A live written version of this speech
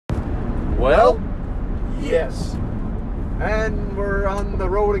Well, yes. And we're on the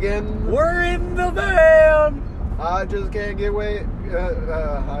road again. we're in the van. I just can't get away.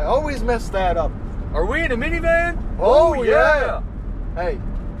 I always mess that up. Are we in a minivan? Oh, yeah. Hey,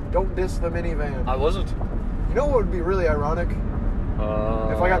 don't diss the minivan. I wasn't. You know what would be really ironic?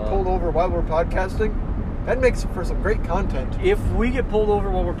 If I got pulled over while we're podcasting, that makes for some great content. If we get pulled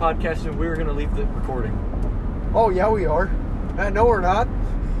over while we're podcasting, we're going to leave the recording. Oh, yeah, we are. No, we're not.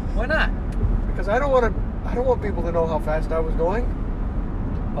 Why not? Because I don't want people to know how fast I was going.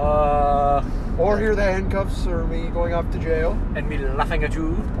 Or hear the handcuffs or me going off to jail. And me laughing at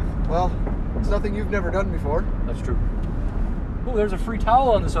you. Well, it's nothing you've never done before. That's true. Oh, there's a free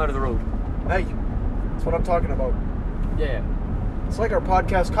towel on the side of the road. Hey, that's what I'm talking about. Yeah. It's like our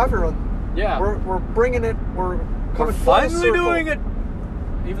podcast cover run. Yeah. We're bringing it. We're coming full finally circle. doing it.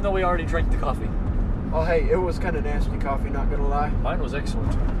 Even though we already drank the coffee. Oh, hey, it was kind of nasty coffee, not gonna lie. Mine was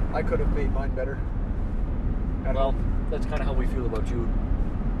excellent. I could have made mine better. Well, that's kind of how we feel about you.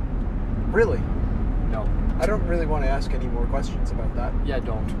 Really? No. I don't really want to ask any more questions about that. Yeah,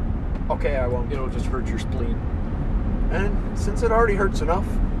 don't. Okay, I won't. It'll just hurt your spleen. And since it already hurts enough,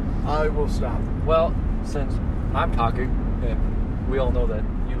 I will stop. Well, since I'm talking, and we all know that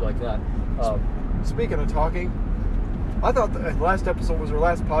you like that. Speaking of talking, I thought the last episode was our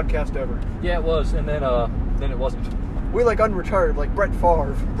last podcast ever. Yeah, it was, and then it wasn't. We like unretired, like Brett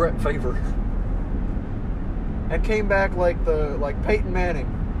Favre. Brett Favre. And came back like Peyton Manning.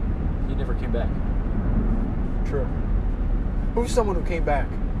 He never came back. True. Who's someone who came back?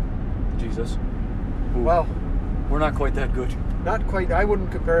 Jesus. Ooh. Well, we're not quite that good. not quite. I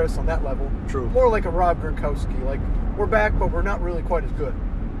wouldn't compare us on that level. True. More like a Rob Gronkowski. Like, we're back, but we're not really quite as good.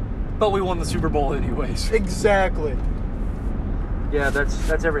 But we won the Super Bowl anyways. Exactly. Yeah,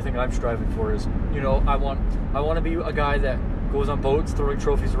 that's everything I'm striving for. Is, you know, I want to be a guy that goes on boats throwing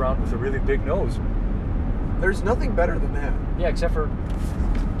trophies around with a really big nose. There's nothing better than that. Yeah, except for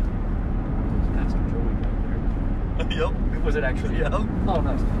Pastor Joey back there. Yep. Was it actually? Yep. Oh,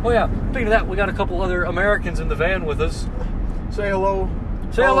 nice. Oh yeah. Speaking of that, we got a couple other Americans in the van with us. Say hello.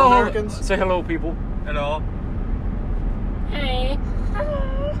 Say fellow hello, Americans. Say hello, people. Hello. Hey.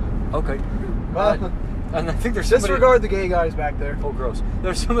 Okay. Well, And I think there's somebody. disregard the gay guys back there. Oh, gross.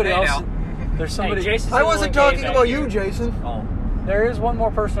 There's somebody Hey, else. now. There's somebody. Hey, Jason's I the wasn't only talking gay about back you, here. Jason. Oh. There is one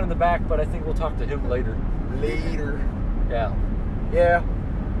more person in the back, but I think we'll talk to him later. Later. Yeah. Yeah.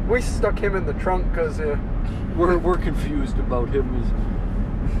 We stuck him in the trunk because We're confused about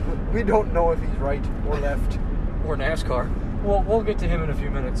him. we don't know if he's right or left. Or NASCAR. Well, we'll get to him in a few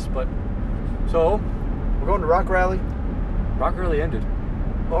minutes, but so We're going to Rock Rally. Rock really ended.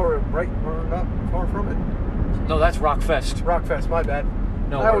 Or we're not far from it. No, that's Rock Fest. Rock Fest, my bad.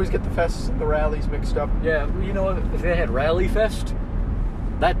 No, I always get the fests and the rallies mixed up. Yeah, you know, if they had Rally Fest,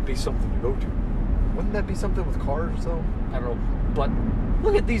 that'd be something to go to. Wouldn't that be something with cars, though? I don't know, but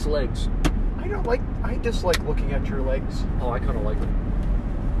look at these legs. I dislike looking at your legs. Oh, I kind of like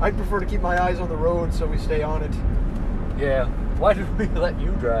them. I'd prefer to keep my eyes on the road so we stay on it. Yeah. Why did we let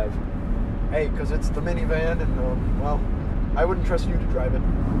you drive? Hey, because it's the minivan and, well, I wouldn't trust you to drive it.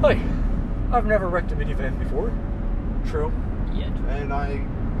 Hey, I've never wrecked a minivan before. True. Yet. And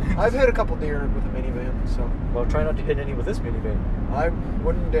I've hit a couple deer with a minivan, so Well, try not to hit any with this minivan. I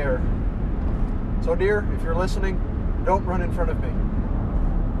wouldn't dare. So, deer, if you're listening, don't run in front of me.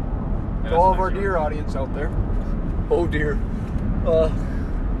 To all of our deer audience out there. Oh dear.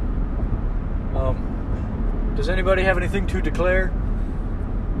 Does anybody have anything to declare?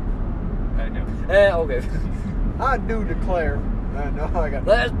 I do. Okay. I do declare. No, I got.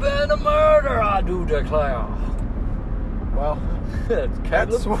 There's been a murder, I do declare. Well,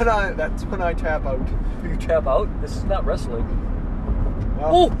 that's when I tap out. You tap out? This is not wrestling.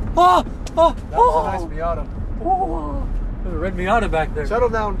 Well, That was a nice Miata. Oh, there's a red Miata back there. Settle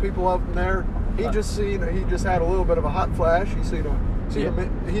down, people up in there. He just had a little bit of a hot flash. He's seen a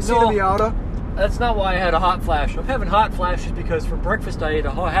Miata. That's not why I had a hot flash. I'm having hot flashes because for breakfast I ate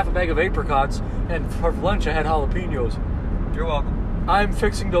half a bag of apricots, and for lunch I had jalapenos. You're welcome. I'm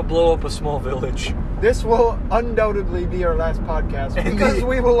fixing to blow up a small village. This will undoubtedly be our last podcast because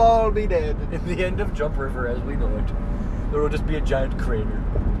we will all be dead. In the end of Jump River as we know it, there will just be a giant crater.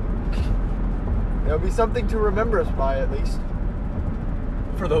 There'll be something to remember us by, at least.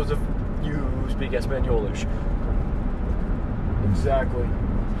 For those of you who speak Espanolish. Exactly.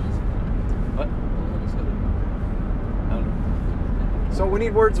 What? So we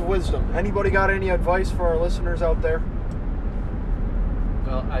need words of wisdom. Anybody got any advice for our listeners out there?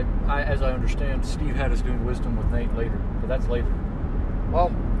 Well, I as I understand, Steve had us doing wisdom with Nate later, but that's later.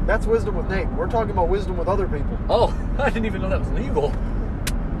 Well, that's wisdom with Nate. We're talking about wisdom with other people. Oh, I didn't even know that was legal.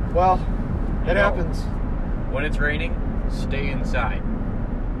 Well, It happens. When it's raining, stay inside.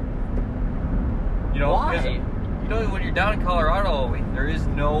 You know, Why? When you're down in Colorado, there is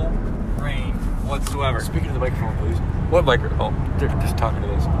no rain whatsoever. Speaking to the microphone, please. What microphone? Oh, they're just talking to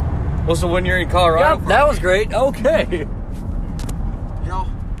this. Well, so when you're in Colorado, Yeah, that was great. Okay. You know,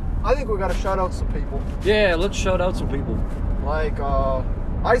 I think we got to shout out some people. Yeah, let's shout out some people. Like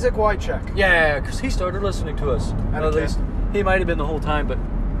Isaac Wycheck. Yeah, because he started listening to us. And At a least he might have been the whole time, but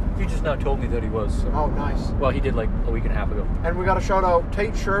he just now told me that he was. So. Oh, nice. Well, he did like a week and a half ago. And we got to shout out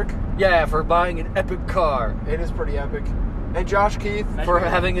Tate Shirk. Yeah, for buying an epic car. It is pretty epic. And Josh Keith. For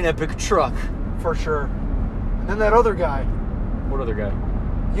having an epic truck. For sure. And then that other guy. What other guy?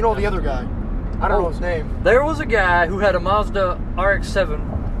 You know the other guy. I don't know his name. There was a guy who had a Mazda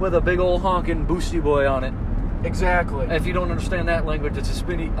RX-7 with a big old honking boosty boy on it. Exactly. If you don't understand that language, it's a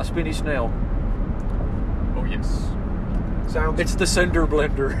spinny snail. Oh yes. Sounds. It's the Cinder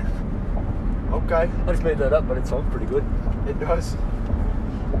Blender. Okay. I just made that up, but it sounds pretty good. It does.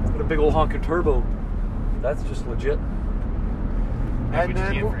 With a big old honking turbo. That's just legit. And we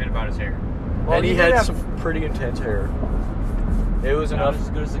just can't forget about his hair. Well, and he did had have- some pretty intense hair. It was Not enough. as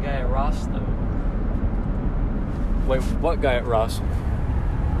good as the guy at Ross, though. Wait, what guy at Ross?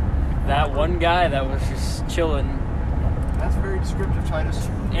 That one guy that was just chilling, That's very descriptive, Titus.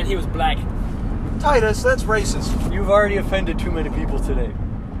 and he was black. Titus, that's racist. You've already offended too many people today.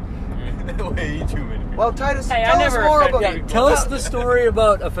 Way too many. Well, Titus, Hey, I tell us never more offend about. people. Tell us the story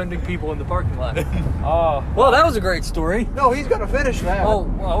about offending people in the parking lot. Oh, Well, that was a great story. No, he's gonna finish that. Oh,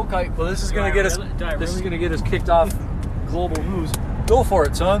 well, okay. Well, this is gonna get us. This is gonna get us kicked off global news. Go for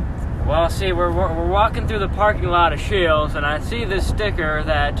it, son. well, see, we're walking through the parking lot of Shields, and I see this sticker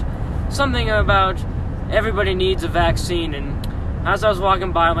that something about everybody needs a vaccine, and as I was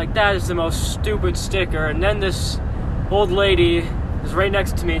walking by, I'm like, that is the most stupid sticker, and then this old lady is right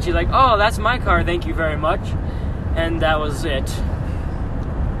next to me, and she's like, oh, that's my car, thank you very much, and that was it.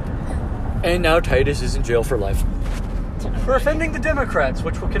 And now Titus is in jail for life. For offending the Democrats,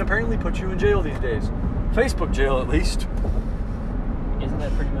 which can apparently put you in jail these days. Facebook jail, at least. Isn't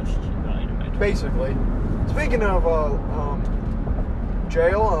that pretty much Basically. Speaking of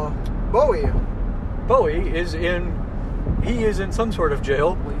jail, Bowie. Bowie is in. He is in some sort of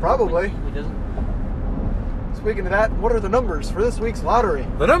jail. Probably. He doesn't. Speaking of that, what are the numbers for this week's lottery?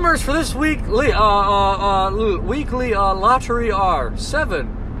 The numbers for this weekly weekly lottery are 7,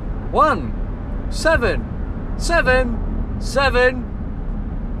 1, 7, 7,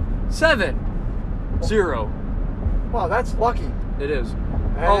 7, 7, 0. Wow, that's lucky. It is.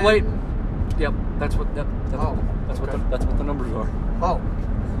 And- Oh wait. Yep. That's what. Yep. That's, Oh, that's okay. what the numbers are. Oh.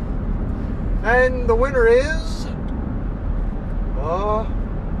 And the winner is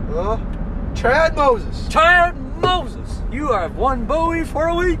Chad Moses. Chad Moses, you have won Bowie for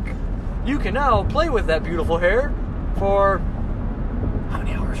a week. You can now play with that beautiful hair for how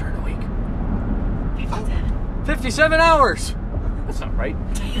many hours are in a week? 57 hours. That's not right.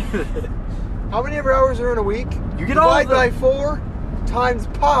 How many ever hours are in a week? You get all of Divide them. by 4 times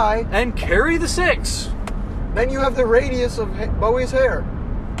pi, And carry the 6. then you have the radius of Bowie's hair.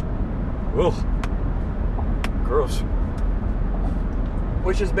 Ugh. Gross.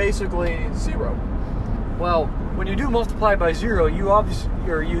 Which is basically 0. Well, when you do multiply by 0, you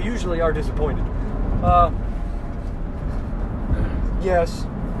usually are disappointed. Yes.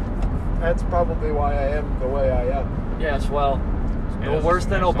 That's probably why I am the way I am. Yes, well, no this worse is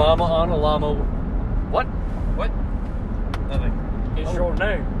than nice Obama on a llama. What? What? Nothing. It's your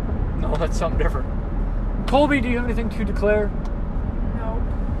name. No, that's something different. Colby, do you have anything to declare? No.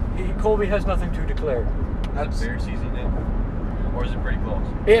 Colby has nothing to declare. That's bear season yet? Or is it pretty close?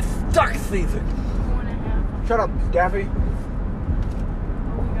 It's duck season. 1.5. Shut up, Daffy.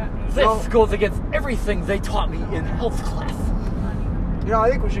 Oh, we got me. This goes against everything they taught me in health class. You know,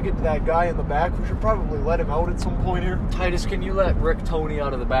 I think we should get to that guy in the back. We should probably let him out at some point here. Titus, can you let Rick Tony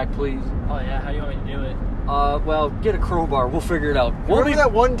out of the back, please? Oh yeah, how do you want me to do it? Well, get a crowbar. We'll figure it out. We'll Remember be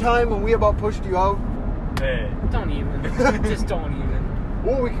that one time when we about pushed you out? Hey. Don't even. Just don't even.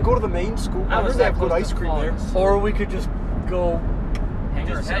 Oh, we could go to the main school. I heard was they that have good close ice to cream there. falling. Or we could just go Hang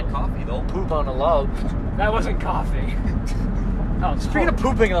Just had yourself. coffee though. poop on a log. That wasn't coffee. Oh, Speaking of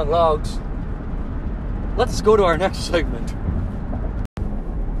pooping on logs, let's go to our next segment.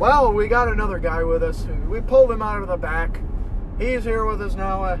 Well, we got another guy with us. We pulled him out of the back. He's here with us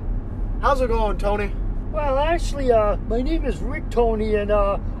now. How's it going, Tony? Well, actually, my name is Rick Tony, and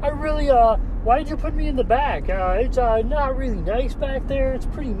I really, why did you put me in the back? It's not really nice back there. It's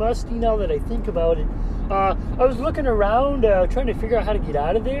pretty musty now that I think about it. I was looking around, trying to figure out how to get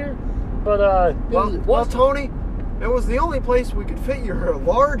out of there, but Well, Tony, it was the only place we could fit your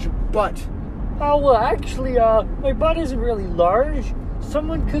large butt. Oh, well, actually, my butt isn't really large.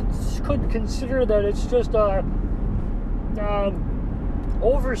 Someone could consider that it's just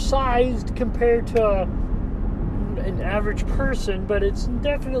oversized compared to an average person, but it's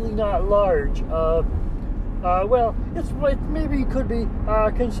definitely not large. Well, maybe could be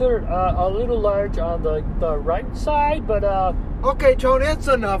considered a little large on the right side, but Okay, Tony, that's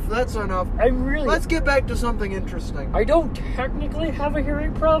enough. That's enough. Let's get back to something interesting. I don't technically have a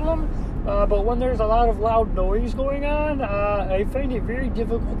hearing problem, but when there's a lot of loud noise going on, I find it very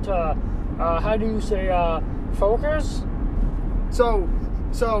difficult to, how do you say, focus? So,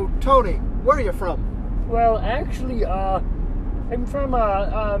 Tony, where are you from? Well, actually, I'm from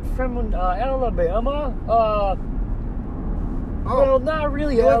Alabama. Well, not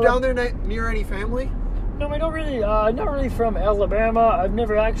really. You live down there near any family? No, I don't really. Not really from Alabama. I've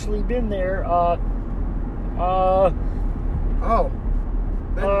never actually been there.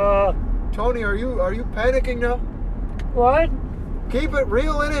 Tony, are you panicking now? What? Keep it,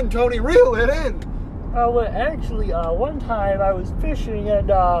 reel it in, Tony, reel it in. Well, actually, one time I was fishing and,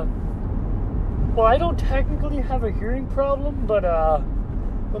 well, I don't technically have a hearing problem, but,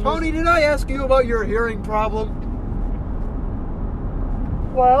 Tony, did I ask you about your hearing problem?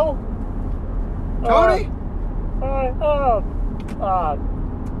 Well, Tony?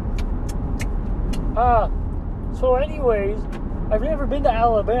 So anyways, I've never been to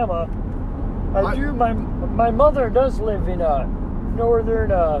Alabama. My mother does live in,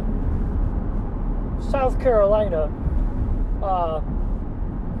 northern, South Carolina.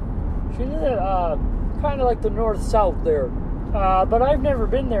 She lives kind of like the north-south there. But I've never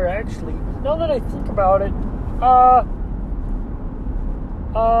been there, actually. Now that I think about it,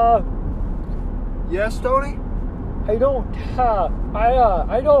 yes, Tony? I don't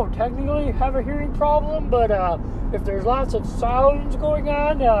technically have a hearing problem, but if there's lots of sounds going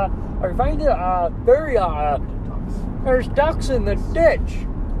on, I find it very there's ducks in the ditch.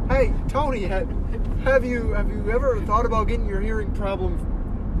 Hey, Tony, have you ever thought about getting your hearing problem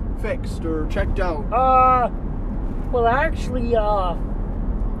fixed or checked out? Well, actually, I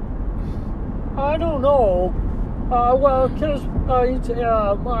don't know. Well, because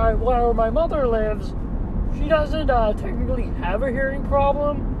where my mother lives, she doesn't technically have a hearing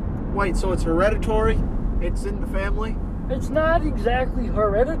problem. Wait, so it's hereditary? It's in the family? It's not exactly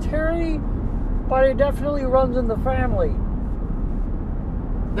hereditary, but it definitely runs in the family.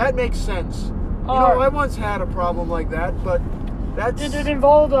 That makes sense. I once had a problem like that, but that's... Did it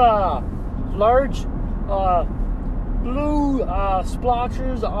involve large blue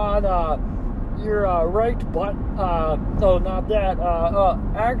splotches on your right butt? No, not that.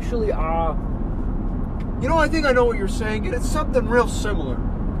 Actually, I think I know what you're saying, and it's something real similar.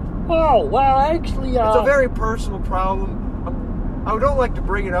 Oh, well, actually, it's a very personal problem. I don't like to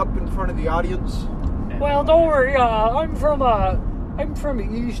bring it up in front of the audience. Well, don't worry. I'm from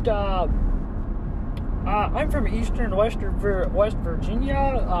eastern West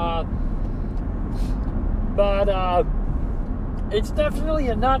Virginia. But it's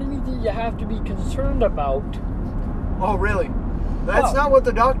definitely not anything you have to be concerned about. Oh, really? That's not what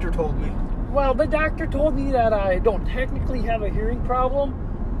the doctor told me. Well, the doctor told me that I don't technically have a hearing problem,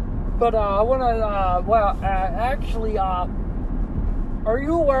 but actually, are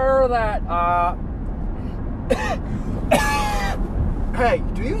you aware that, Hey,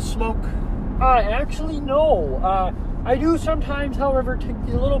 do you smoke? Actually, no. I do sometimes, however, take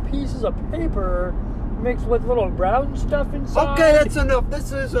these little pieces of paper mixed with little brown stuff inside. Okay, that's enough.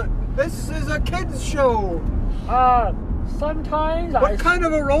 This is a kids show. Sometimes What kind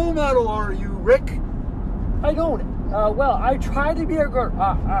of a role model are you, Rick? I don't. Well, I try to be a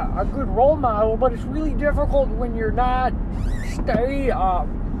good role model, but it's really difficult when you're not stay up.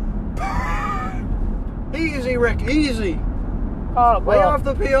 Easy, Rick, easy. Lay off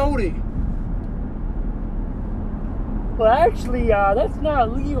the peyote. Well, actually, that's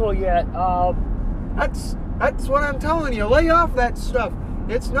not legal yet. That's what I'm telling you. Lay off that stuff.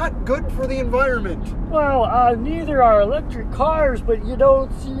 It's not good for the environment. Well, neither are electric cars, but you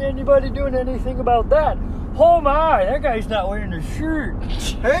don't see anybody doing anything about that. Oh my, that guy's not wearing a shirt.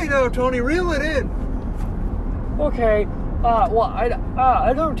 Hey now, Tony, reel it in. Okay, well,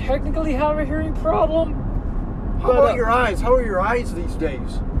 I don't technically have a hearing problem. How about your eyes? How are your eyes these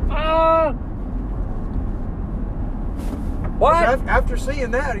days? What? After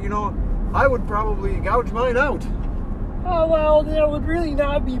seeing that, I would probably gouge mine out. Oh, well, that would really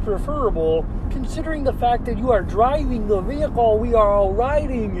not be preferable, considering the fact that you are driving the vehicle we are all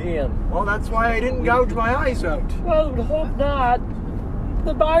riding in. Well, that's why I didn't gouge my eyes out. Well, I would hope not.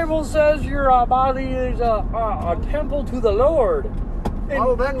 The Bible says your body is a temple to the Lord.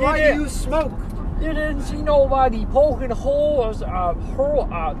 Oh, then why do you smoke? You didn't see nobody poking holes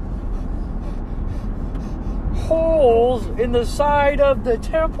in the side of the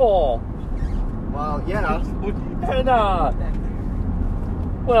temple. Well, yeah. And,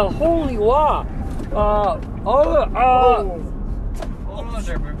 well, holy wow. Hold on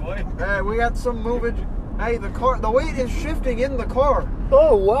there, big boy. Hey, we got some moving. Hey, the weight is shifting in the car.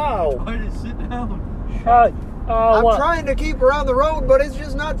 Oh, wow. Why did it sit down? I'm what? trying to keep her on the road, but it's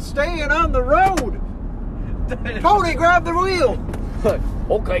just not staying on the road. Tony, grab the wheel.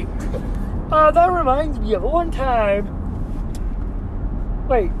 Okay. That reminds me of one time.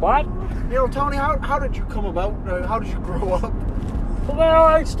 Wait, what? You know, Tony, how did you come about? How did you grow up? Well,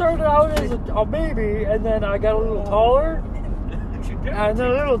 I started out as a baby, and then I got a little taller, and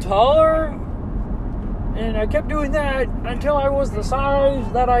then a little taller, and I kept doing that until I was the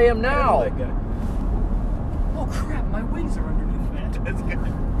size that I am now. Oh crap, my wings are underneath that. That's good.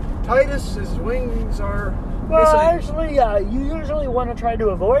 Titus's wings are Well, missing. actually, you usually want to try to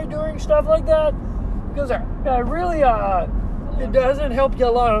avoid doing stuff like that, because really, it doesn't help you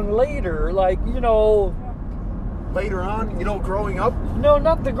along later, like, Later on, growing up. No,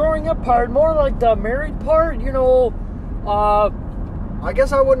 not the growing up part, more like the married part, I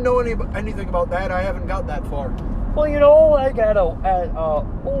guess I wouldn't know anything about that. I haven't got that far. well, like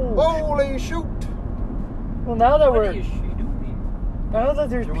Holy shoot! well, now that What is she doing? now that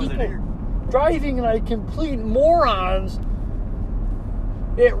there's There was a people deer. driving like complete morons,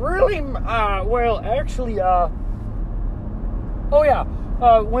 it really,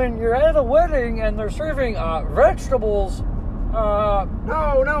 when you're at a wedding and they're serving vegetables, No.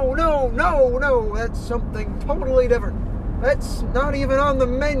 That's something totally different. That's not even on the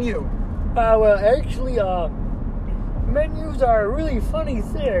menu. menus are a really funny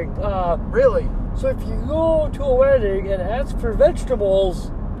thing. Really? So if you go to a wedding and ask for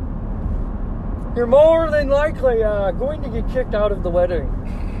vegetables, you're more than likely going to get kicked out of the wedding.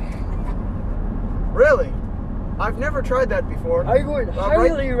 Really? I've never tried that before. I would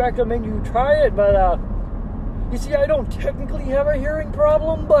highly recommend you try it, but you see, I don't technically have a hearing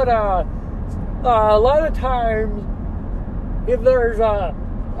problem, but a lot of times, if there's kind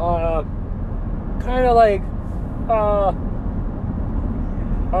of like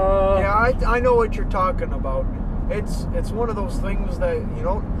Yeah, I know what you're talking about. It's one of those things that you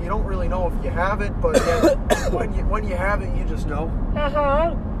don't really know if you have it, but then when you have it, you just know.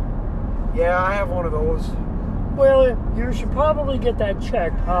 Yeah, I have one of those. Well, you should probably get that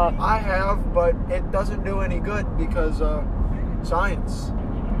checked. I have, but it doesn't do any good because science.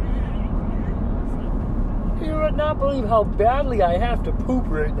 You would not believe how badly I have to poop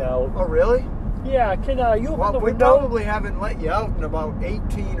right now. Oh, really? Yeah, can you open Well, the we window? probably haven't let you out in about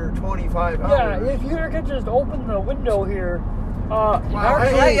 18 or 25 Yeah, hours. if you could just open the window here. Wow,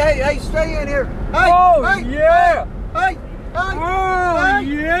 Actually, hey, stay in here. Hey, Oh, hey, yeah. Hey, Oh, hey,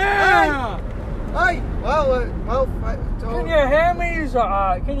 yeah. Hey, well, Can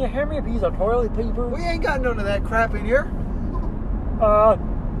you hand me a piece of toilet paper? we ain't got none of that crap in here.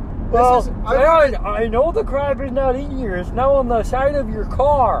 I know the crap is not in here. It's now on the side of your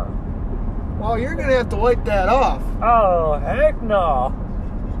car. Well, you're gonna have to wipe that off. Oh, heck no.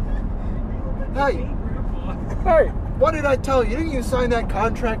 Hey, Hey, what did I tell you? Didn't you sign that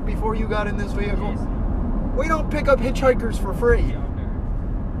contract before you got in this vehicle? We don't pick up hitchhikers for free.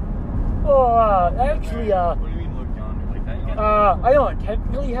 actually, What do you mean look yonder like that? You can't- I don't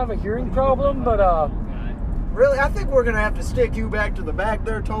technically have a hearing problem, but, Really? I think we're gonna have to stick you back to the back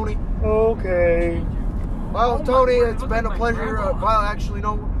there, Tony. okay. Well, Oh my Tony, word, it's look been at a my pleasure. grandma. Well, actually,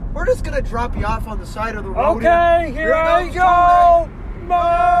 no. We're just gonna drop you off on the side of the road. Okay, here I goes go.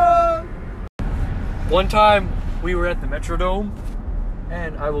 Tony. One time, we were at the Metrodome,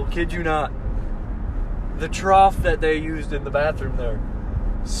 and I will kid you not, the trough that they used in the bathroom there,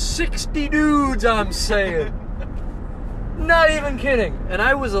 60 dudes, I'm saying. Not even kidding. And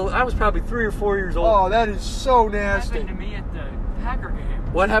I was probably 3 or 4 years old. Oh, that is so Happened nasty. to me at the Packer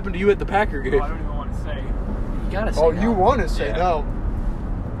game. What happened to you at the Packer Oh, game? I don't even want to say. You gotta say Oh, no. you want to say Yeah. no?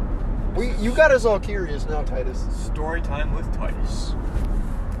 You got us all curious now, Titus. Story time with Titus.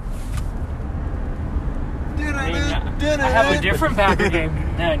 I have a different Packer game.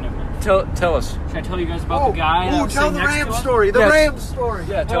 No. Tell us. Should I tell you guys about the guy? that was tell sitting the next to Rams us? story. The Yes. Rams story.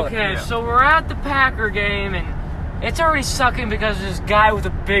 Yeah, tell Okay, it. so we're at the Packer game, and it's already sucking because this guy with a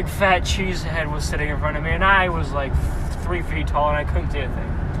big fat cheese head was sitting in front of me, and I was like 3 feet tall, and I couldn't see a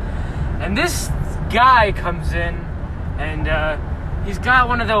thing. And this guy comes in, and he's got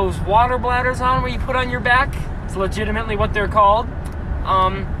one of those water bladders on where you put on your back. It's legitimately what they're called.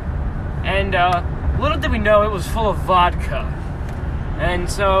 And little did we know it was full of vodka. And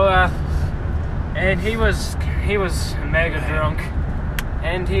so, and he was mega drunk.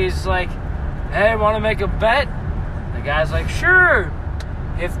 And he's like, hey, want to make a bet? The guy's like, sure.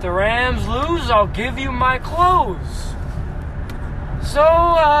 If the Rams lose, I'll give you my clothes.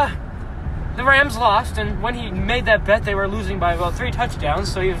 So, the Rams lost, and when he made that bet, they were losing by about 3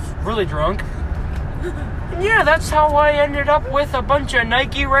 touchdowns, so he was really drunk. And yeah, that's how I ended up with a bunch of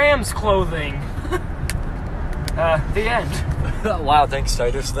Nike Rams clothing. The end. Wow, thanks,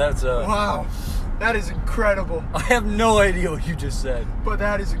 Titus. That's Wow, that is incredible. I have no idea what you just said. But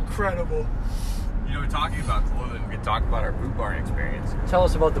that is incredible. You know, talking about clothing, we can talk about our boot barn experience. Tell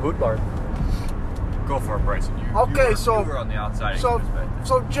us about the boot barn. Go for it, Bryson. You were on the outside.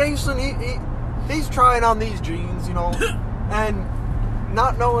 So Jason, he's trying on these jeans, you know, and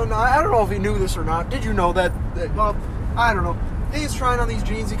not knowing. I don't know if he knew this or not. Did you know that? Well, I don't know. He's trying on these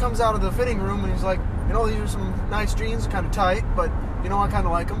jeans. He comes out of the fitting room and he's like, you know, these are some nice jeans, kind of tight, but you know, I kind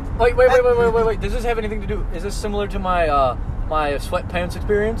of like them. Wait. Does this have anything to do? Is this similar to my my sweatpants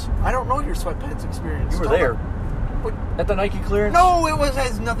experience? I don't know your sweatpants experience. You were there. At the Nike clearance? No,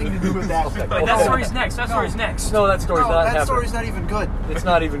 has nothing to do with that. Okay. Wait, that story's next. That story's next. No, that story's not happening. That story's not even good. It's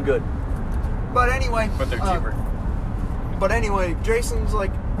not even good. But anyway. But they're cheaper. But anyway, Jason's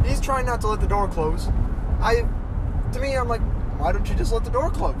like, he's trying not to let the door close. To me, I'm like, why don't you just let the door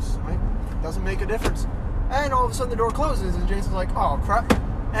close? Right? It doesn't make a difference. And all of a sudden the door closes, and Jason's like, oh crap.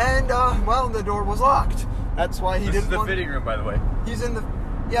 And well, the door was locked. That's why he didn't. This is the fitting room, by the way. He's in the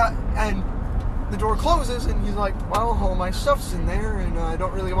and the door closes, and he's like, well, all my stuff's in there, and I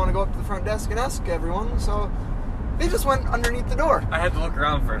don't really want to go up to the front desk and ask everyone, so he just went underneath the door. I had to look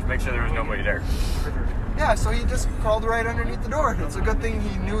around first, make sure there was nobody there. Yeah, so he just crawled right underneath the door. It's a good thing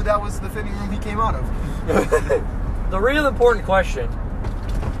he knew that was the fitting room he came out of. The real important question.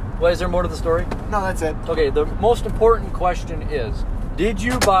 Well, is there more to the story? No, that's it. Okay, the most important question is, did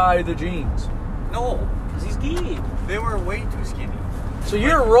you buy the jeans? No, Because he's gay. they were way too skinny. So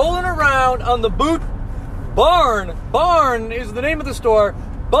you're rolling around on the boot barn. Barn is the name of the store.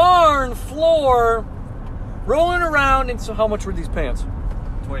 Barn floor. Rolling around. And so how much were these pants?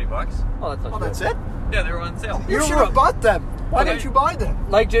 $20. Oh, that's not Oh, bad. that's it? Yeah, they were on sale. You should have bought them. Why didn't you buy them?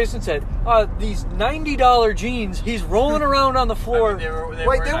 Like Jason said, these $90 jeans, he's rolling around on the floor. I mean, They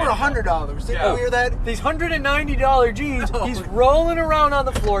were $100. Did you hear that? These $190 jeans, he's rolling around on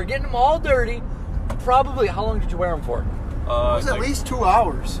the floor, getting them all dirty. Probably, how long did you wear them for? It was at least 2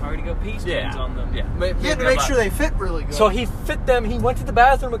 hours. Already got pea stains on them. Yeah. He had to make sure they fit really good. So he fit them. He went to the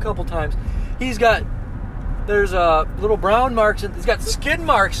bathroom a couple times. There's little brown marks, and he's got skid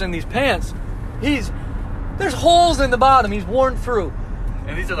marks in these pants. There's holes in the bottom. He's worn through.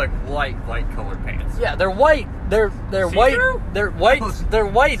 And these are like light colored pants. Yeah, they're white. They're white. See-through? They're white. They're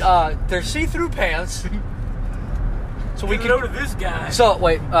white. They're see-through pants. So we can go to this guy. So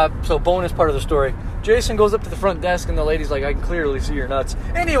wait. So bonus part of the story. Jason goes up to the front desk, and the lady's like, "I can clearly see your nuts."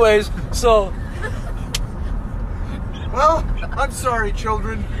 Anyways, so. Well, I'm sorry,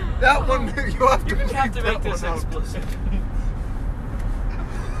 children. That one you have to. You have to bleep make that this one out. explicit.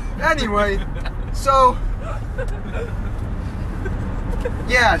 Anyway, so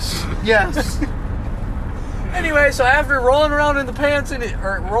yes. Anyway, so after rolling around in the pants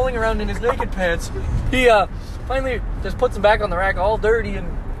or rolling around in his naked pants, he finally just puts them back on the rack, all dirty and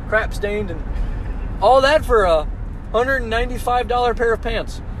crap stained, and all that for a $195 pair of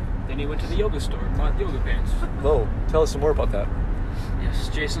pants. Then he went to the yoga store and bought yoga pants. Whoa, tell us some more about that. Yes,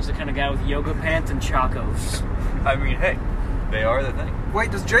 Jason's the kind of guy with yoga pants and chacos. I mean, hey, they are the thing.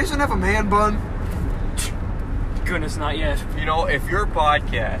 Wait, does Jason have a man bun? Goodness, not yet. You know, if your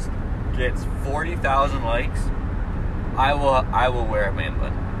podcast gets 40,000 likes, I will wear a man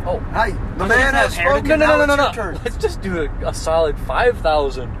bun. Oh, Hey, the Does man he have has hair? spoken. no. Now it's your turn. Let's just do a solid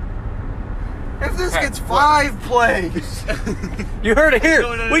 5,000. If this Hey, gets 5 plays, You heard it here.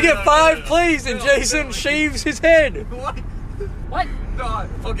 No, We get no, 5 no. plays, and No, Jason no. shaves his head. What? What? No,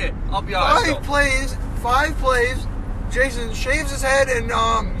 okay, I'll be honest. 5 plays. Jason shaves his head and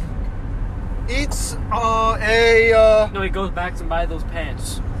eats No, he goes back and buys those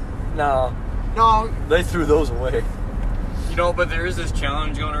pants. No, no. they threw those away. You know, but there is this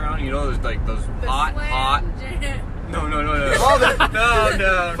challenge going around. You know, there's like those hot. No. Oh,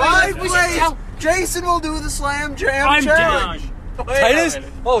 No. 5 We should plays. tell- Jason will do the slam jam I'm challenge. down. Titus?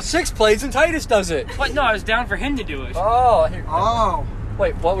 Oh, 6 plays, and Titus does it. What? No, I was down for him to do it. Oh, here. Oh.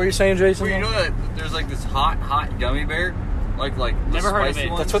 Wait, what were you saying, Jason? Well, you know that there's like this hot gummy bear, like the Never heard of spicy it.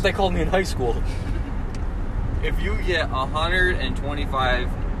 ones? That's what they called me in high school. If you get 125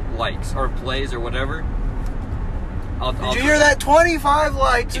 likes or plays or whatever, I'll Did you hear that? 25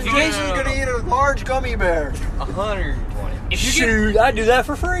 likes, and No, Jason's no. gonna eat a large gummy bear. 120. If you Shoot, I do that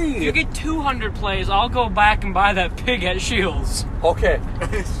for if you free. get 200 plays, I'll go back and buy that pig at Shields. Okay.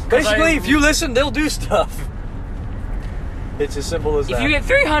 Basically, if you listen, they'll do stuff. It's as simple as If that. you get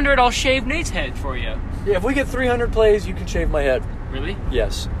 300, I'll shave Nate's head for you. Yeah, if we get 300 plays, you can shave my head. Really?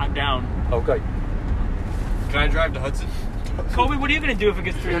 Yes. I'm down. Okay. Can I drive to Hudson? Kobe, what are you gonna do if it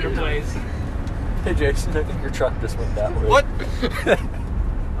gets 300 plays? Hey, Jason, I think your truck just went that way. What?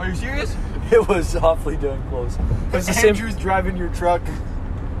 Are you serious? It was awfully dang close. It's the same. Andrew's driving your truck.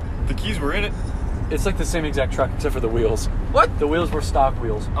 The keys were in it. It's like the same exact truck except for the wheels. What? The wheels were stock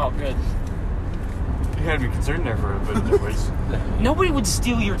wheels. Oh, good. You had me concerned there for a bit. Anyways. Nobody would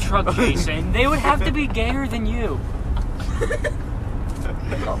steal your truck, Jason. They would have to be gayer than you.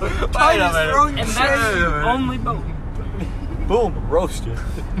 Titus throwing And shade. that's the only boat. Boom, roasted.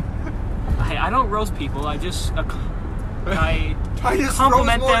 I don't roast people. I just I Titus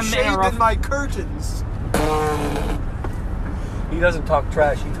compliment throws more them in shade a rough. than my curtains. He doesn't talk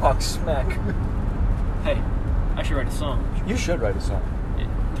trash, he talks smack. Hey, I should write a song. You should write a song.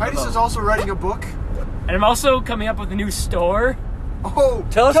 Titus is also writing a book. And I'm also coming up with a new store. Oh,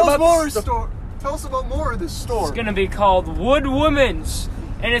 Tell us about more the store. Tell us about more of this store. It's gonna be called Woodwoman's,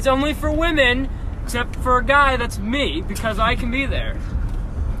 and it's only for women, except for a guy that's me, because I can be there,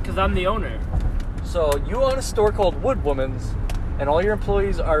 because I'm the owner. So you own a store called Woodwoman's, and all your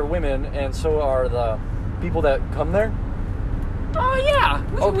employees are women, and so are the people that come there? Oh yeah,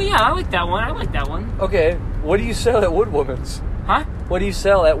 Oh. yeah, I like that one. I like that one. Okay, what do you sell at Woodwoman's? Huh? What do you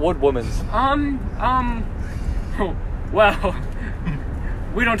sell at Woodwoman's? Well,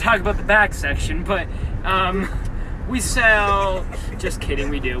 we don't talk about the back section, but we sell. Just kidding,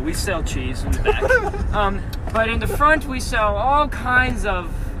 we do. We sell cheese in the back. But in the front, we sell all kinds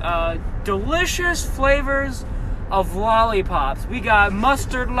of delicious flavors of lollipops. We got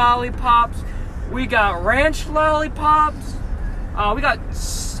mustard lollipops. We got ranch lollipops. We got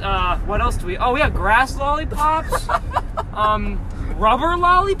what else do we? Oh, we got grass lollipops. Rubber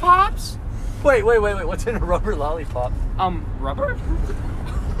lollipops. Wait, what's in a rubber lollipop? Rubber?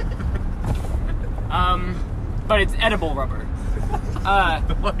 But it's edible rubber.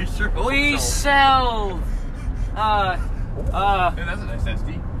 We sell, Hey, that's a nice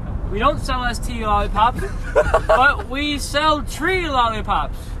ST. we don't sell ST lollipops, but we sell tree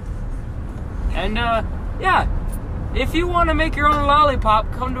lollipops. And, yeah, if you want to make your own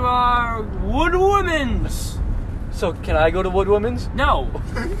lollipop, come to our Woodwoman's. So can I go to Woodwoman's? No.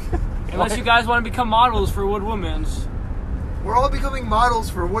 Unless you guys want to become models for Woodwoman's. We're all becoming models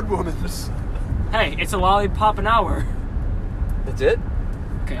for Woodwoman's. Hey, it's a lollipop an hour. That's it?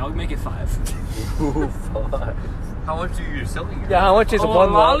 Okay, I'll make it 5. Ooh, fuck. How much are you selling? Yeah, how much is a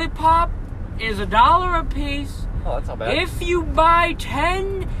one lollipop is $1 a piece. Oh, that's not bad. If you buy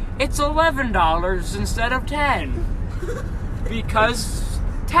 10, it's $11 instead of 10. Because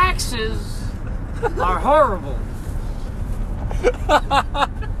taxes are horrible.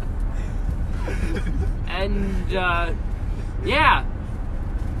 And, yeah.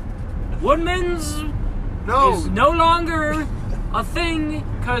 Woodman's No. is no longer a thing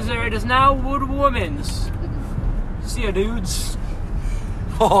because it is now Woodwoman's. See ya, dudes.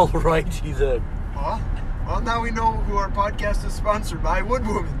 Alrighty then. Huh? Well, now we know who our podcast is sponsored by,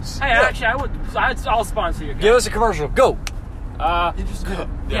 Woodwoman's. Hey, actually, I'll sponsor you guys. Give us a commercial. Go. You just did.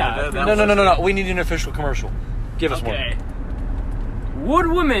 Yeah. No. We need an official commercial. Give us Okay.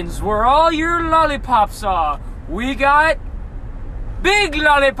 Woodwoman's, where all your lollipops are. We got big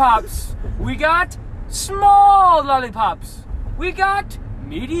lollipops. We got small lollipops. We got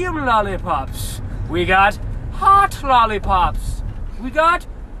medium lollipops. We got hot lollipops. We got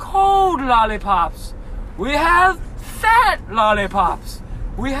cold lollipops. We have fat lollipops.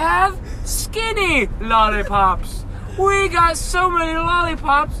 We have skinny lollipops. We got so many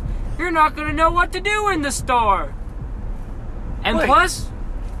lollipops, you're not gonna know what to do in the store. And Wait. plus,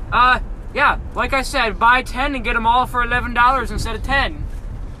 yeah, like I said, buy 10 and get them all for $11 instead of 10.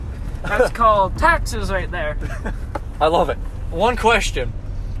 That's called taxes right there. I love it. One question.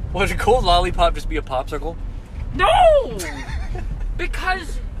 Would a cold lollipop just be a popsicle? No!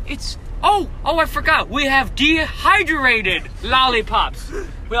 Because it's... Oh, I forgot. We have dehydrated lollipops.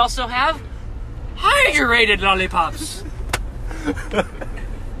 We also have hydrated lollipops.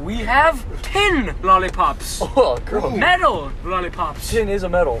 We have tin lollipops. Oh, girl. Metal lollipops. Tin is a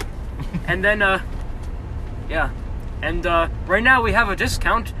metal. And then, yeah. And, right now we have a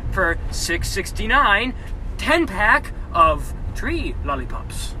discount for $6.69 10-pack of tree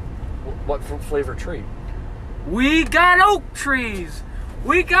lollipops. What flavor tree? We got oak trees.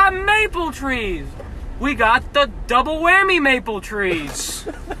 We got maple trees. We got the double whammy maple trees.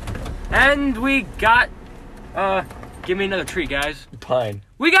 And we got, Give me another tree, guys. Pine.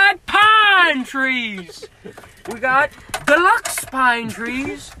 We got pine trees. We got deluxe pine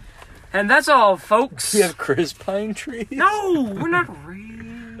trees. And that's all, folks. We have Chris pine trees. No, we're not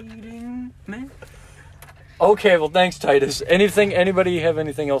reading, man. Okay, well, thanks, Titus. Anybody have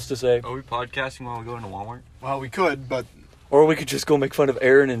anything else to say? Are we podcasting while we go into Walmart? Well, we could, but Or we could just go make fun of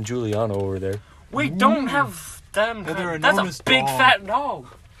Aaron and Giuliano over there. We don't have them. Yeah, they're That's enormous a big dog. fat dog.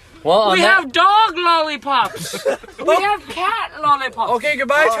 Well, We have dog lollipops. We have cat lollipops. Okay,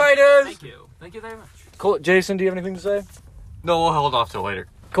 goodbye, Titus. Thank you. Thank you very much. Jason, do you have anything to say? No, we'll hold off till later.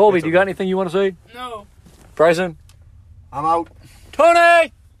 Colby, do you got anything you want to say? No. Bryson? I'm out.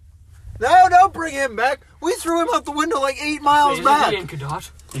 Tony! No, don't bring him back. We threw him out the window like 8 miles back.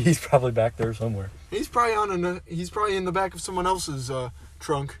 He's probably back there somewhere. He's probably he's probably in the back of someone else's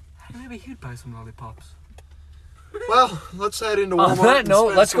trunk. Maybe he'd buy some lollipops. Well, let's head into On Walmart. that and note,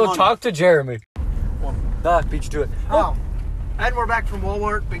 spend let's some go money. talk to Jeremy. Doc, beat you to it. Oh. And we're back from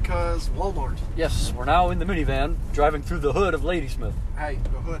Walmart because Walmart. Yes, we're now in the minivan, driving through the hood of Ladysmith. Hey, the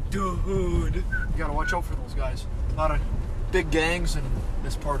hood. The hood. You gotta watch out for those guys. A lot of big gangs in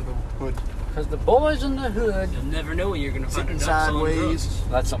this part of the hood. Because the boys in the hood... You'll never know when you're going to find a Sitting nut selling sideways. drugs.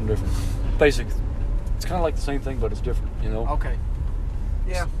 That's something different. Basic. It's kind of like the same thing, but it's different, you know? Okay.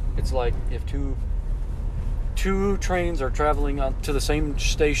 Yeah. It's like if two trains are traveling to the same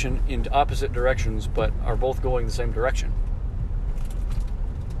station in opposite directions, but are both going the same direction.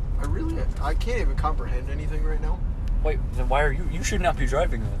 I can't even comprehend anything right now. Wait, then why are you... You should not be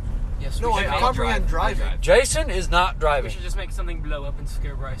driving that. Yes, No, we I should can make- comprehend driving. Jason is not We driving. should just make something blow up and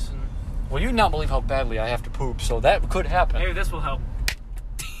scare Bryson. Well, you do not believe how badly I have to poop, so that could happen. Maybe this will help.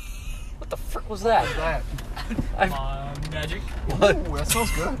 What the frick was that? That. Magic. What? Ooh, that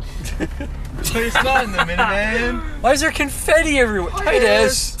sounds good. It's not in the minivan. Why is there confetti everywhere?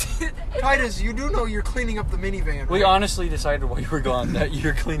 Titus! Titus, you do know you're cleaning up the minivan, right? We honestly decided while you were gone that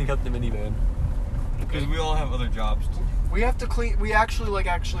you're cleaning up the minivan. Because we all have other jobs. We have to clean. We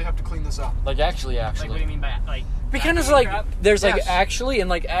actually have to clean this up. Like, actually. Like, what do you mean by like? Because, vacuuming like, crap? there's, like, Yes. actually, and,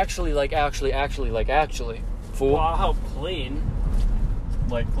 like, actually. Fool. Well, I'll help clean.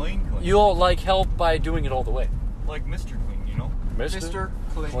 Like clean. You'll, like, help by doing it all the way. Like Mr. Clean, you know? Mr.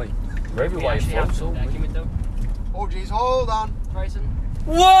 Clean. Clean. Maybe We why actually have to folks. vacuum it though. Oh, geez, hold on. Bryson.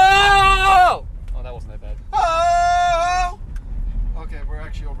 Whoa! Oh, that wasn't that bad. Oh! Okay, we're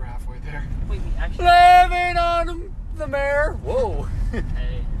actually over halfway there. Wait, we actually. Living on the mare. Whoa. Hey.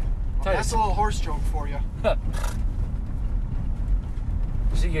 That's a little horse joke for you.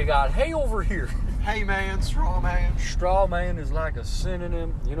 See, you got hay over here. Hey, man, straw man. Straw man is like a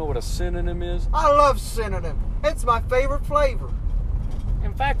synonym. You know what a synonym is? I love synonym. It's my favorite flavor.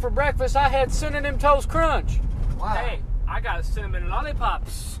 In fact, for breakfast, I had synonym toast crunch. Wow. Hey, I got cinnamon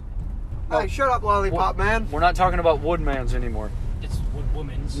lollipops. Hey, shut up, lollipop man. We're not talking about Woodman's anymore. It's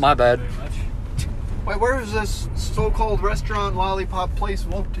Woodwoman's. My bad. Very much. Wait, where is this so-called restaurant lollipop place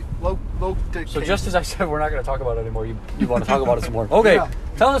located? So just as I said, we're not going to talk about it anymore. You want to talk about it some more. Okay, Yeah.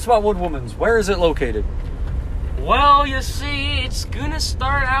 tell us about Woodwoman's. Where is it located? Well, you see, it's gonna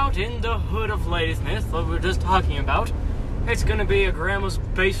start out in the hood of Ladysmith, what we were just talking about. It's gonna be a grandma's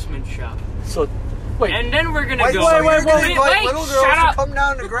basement shop. So, wait. And then we're gonna Wait, go. you're gonna invite Wait, little girls shut to up! come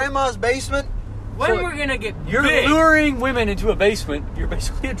down to grandma's basement? When So, we're gonna get You're big. luring women into a basement. You're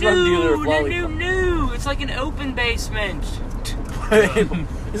basically a drug dealer of lollipops. No. It's like an open basement.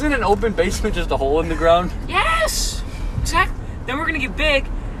 Isn't an open basement just a hole in the ground? Yes! Exactly. Then we're gonna get big.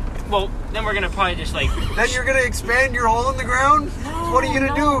 Well, then we're gonna probably just like. Then you're gonna expand your hole in the ground? No, So what are you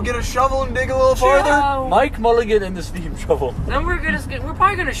gonna no. do? Get a shovel and dig a little farther? No. Mike Mulligan and the steam shovel. Then we're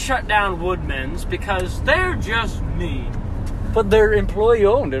probably gonna shut down Woodman's because they're just mean. But they're employee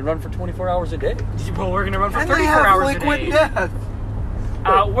owned and run for 24 hours a day. Well, we're gonna run for And they 34 have hours a liquid day. death.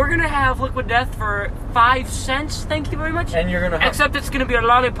 We're gonna have liquid death for 5 cents. Thank you very much. And you're gonna have. Except it's gonna be a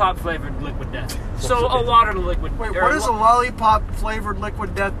lollipop flavored liquid death. So a water liquid. Wait, or what does a lollipop flavored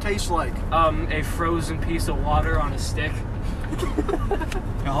liquid death taste like? a frozen piece of water on a stick?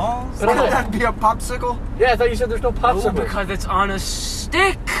 No. Would that be a popsicle? Yeah, I thought you said there's no Oh, popsicles. because it's on a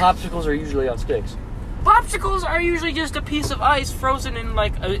stick. Popsicles are usually on sticks. Popsicles are usually just a piece of ice frozen in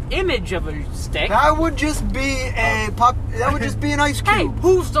like an image of a stick. That would just be a pop. That would just be an ice Hey, cube.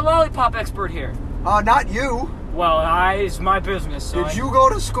 who's the lollipop expert here? Not you. Well, it's my business. So Did you go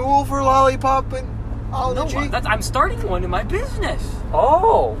to school for lollipop and No, ology? I'm starting one in my business.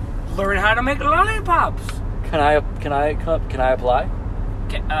 Oh. Learn how to make lollipops. Can I apply?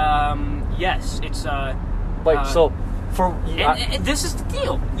 Okay, yes, it's Wait, so for and this is the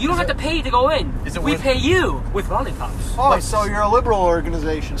deal. You don't have to pay to go in. Is it we worth- pay you with lollipops. Oh, so you're a liberal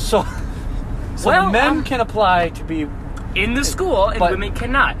organization. so So Well, the men can apply to be. in the school, and But- women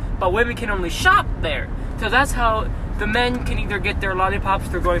cannot. But women can only shop there. So that's how the men can either get their lollipops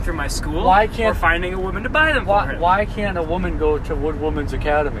through going through my school, Why can't- or finding a woman to buy them for Why, him. why can't a woman go to Woodwoman's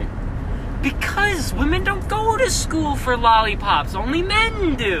Academy? Because women don't go to school for lollipops. Only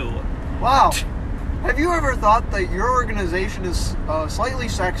men do. Wow. Have you ever thought that your organization is slightly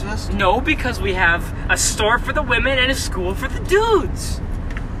sexist? No, because we have a store for the women and a school for the dudes.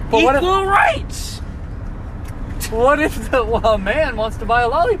 But what if- Equal rights. What if a man wants to buy a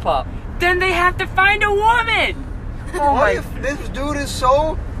lollipop? Then they have to find a woman. Oh What my! if this dude is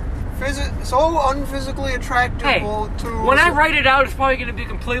so unphysically attractive Hey, to... when I write it out, it's probably going to be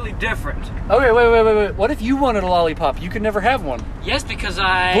completely different. Okay, wait. What if you wanted a lollipop? You could never have one. Yes, because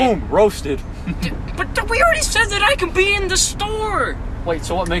I. Boom, roasted. But we already said that I can be in the store. Wait,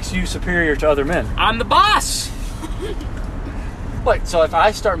 so what makes you superior to other men? I'm the boss. Wait, so if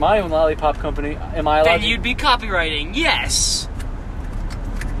I start my own lollipop company, am I allowed Then to... you'd be copywriting. Yes.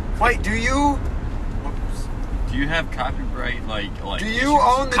 Wait, do you Do you have copyright like? do issues? you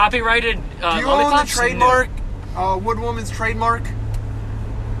own the Copyrighted. do you own the lollipops? trademark? Woodwoman's trademark? No.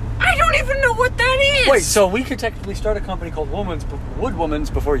 I don't even know what that is. Wait, so we could technically start a company called Woodwoman's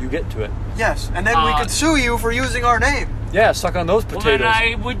before you get to it. Yes, and then we could sue you for using our name. Yeah, suck on those Well, potatoes. then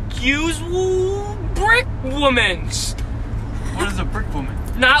I would use brick woman's, What is a brick woman?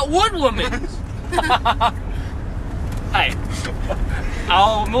 not wood woman's. Hey,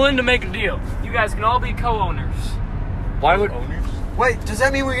 I'm willing to make a deal. You guys can all be co-owners. Why would... Owners? Wait, does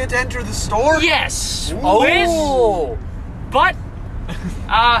that mean we get to enter the store? Yes. Oh! But,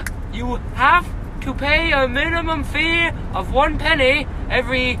 you have to pay a minimum fee of 1 penny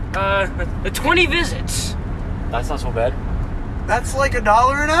every, 20 visits. That's not so bad. That's like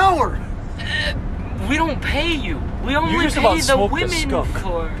 $1 an hour. We don't pay you. We only You just pay about the smoked a women skunk.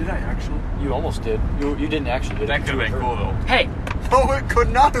 for... Did I actually? You almost did. You didn't actually hit That it. could have been cool though. Hey, No, it could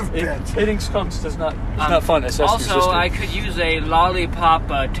not have been. Hitting skunks does not... It's not fun. Assess your also, sister. I could use a lollipop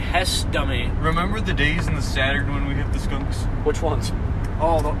test dummy. Remember the days in the Saturn when we hit the skunks? Which ones?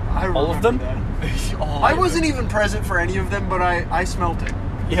 Oh, I remember All of them? that. Oh, I wasn't even present for any of them, but I smelt it.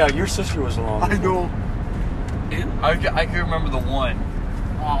 Yeah, your sister was along. I know. I can remember the one.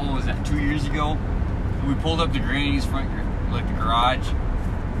 Oh, what was that? 2 years ago, we pulled up to Granny's front, like the garage.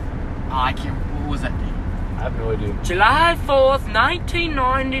 Oh, I can't. What was that day? I have no idea. July 4th,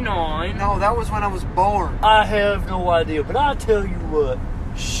 1999. No, that was when I was born. I have no idea, but I tell you what.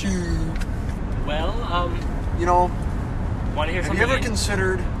 Shoot. Well, You know, want to hear have something? you ever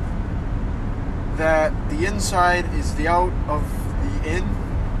considered that the inside is the out of the in?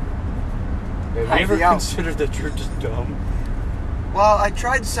 Have you Healthy ever out. considered that you're just dumb? Well, I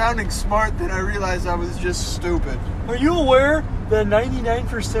tried sounding smart, then I realized I was just stupid. Are you aware that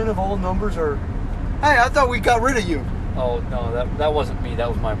 99% of all numbers are... Hey, I thought we got rid of you. Oh, no, that wasn't me. That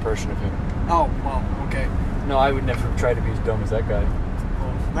was my impression of him. Oh, well, okay. No, I would never try to be as dumb as that guy.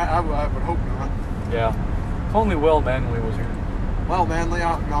 Well, I would hope not. Yeah. If only Will Manley was here. Well, Manly,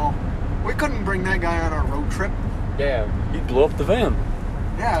 no. We couldn't bring that guy on our road trip. Yeah, he'd blow up the van.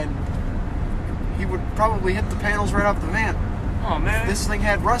 Yeah, and he would probably hit the panels right off the van. Oh, man. If this thing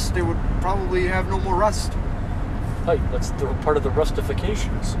had rust, it would probably have no more rust. Hey, that's part of the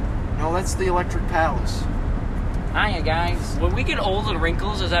rustifications. No, that's the electric palace. Hiya, guys. When we get old and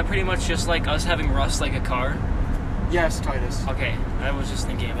wrinkles, is that pretty much just like us having rust like a car? Yes, Titus. Okay, I was just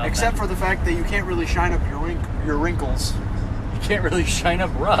thinking about Except that. for the fact that you can't really shine up your wrinkles. You can't really shine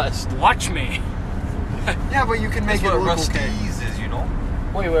up rust. Watch me. Yeah, but you can make That's it what look okay. Rusty's is, you know?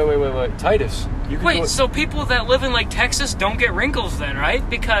 Wait. Titus, you can do Wait, it. so people that live in like Texas don't get wrinkles then, right?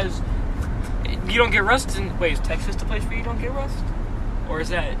 Because you don't get rust in... Wait, is Texas the place where you don't get rust? Or is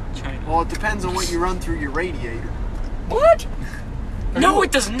that China? Well, it depends on what you run through your radiator. What? No,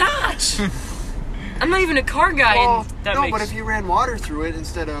 it does not! I'm not even a car guy, Well, and that no, makes... but if you ran water through it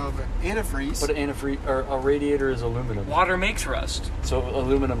instead of antifreeze, But antifreeze or a radiator is aluminum, Water makes rust. so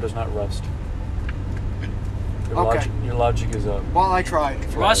aluminum does not rust. Your, Okay. your logic is up. well, I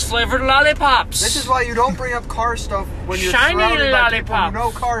tried. Rust-flavored lollipops! This is why you don't bring up car stuff when you're Shiny surrounded by people who lollipops.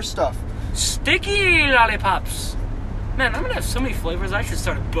 know car stuff. Sticky lollipops! Man, I'm gonna have so many flavors, I should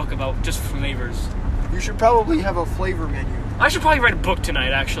start a book about just flavors. You should probably have a flavor menu. I should probably write a book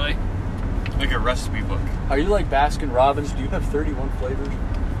tonight, actually. Like a recipe book. Are you like Baskin Robbins? Do you have 31 flavors?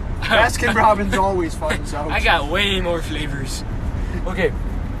 Baskin Robbins always finds out. I got way more flavors. Okay,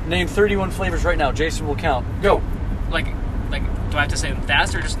 name 31 flavors right now. Jason will count. Go. Like, do I have to say them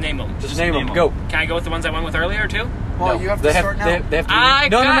fast or just name them? Just name them. name Go. Can I go with the ones I went with earlier, too? Well, No, you have they to start now. They have to I be,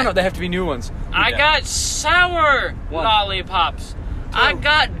 no. got- They have to be new ones. I Yeah. got sour One. lollipops. I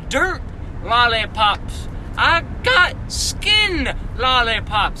got dirt lollipops. I got skin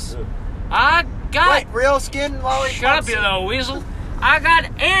lollipops. I got... Wait, real skin lollipops? Shut up, you little weasel. I got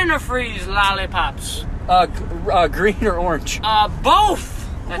antifreeze lollipops. Green or orange? Both.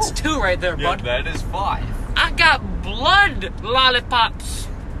 That's 2 right there, Yeah, bud. that is 5. I got blood lollipops.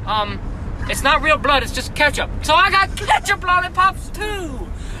 It's not real blood, it's just ketchup. So I got ketchup lollipops too.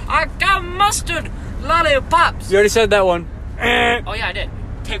 I got mustard lollipops. You already said that one. Oh yeah, I did.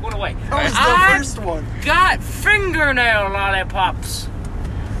 Take one away. That was the I first one. got fingernail lollipops.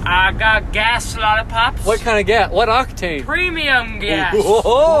 I got gas lollipops. What kind of gas? What octane? Premium gas.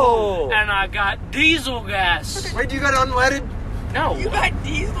 Whoa! And I got diesel gas. Wait, you got unleaded? No. You got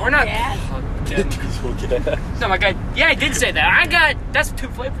diesel We're not. gas? Diesel gas. No, my God. Yeah, I did say that. I got. That's 2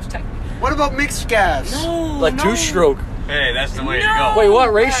 flavors, technically. What about mixed gas? No. Like no. 2-stroke. Hey, that's the way No. to go. Wait,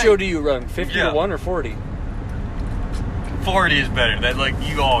 what ratio do you run? 50 Yeah. to 1 or 40? 40 is better. That like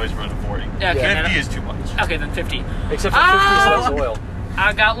you always run a 40. Yeah, okay, 50 then- is too much. Okay, then 50. Except for 50 is less oil.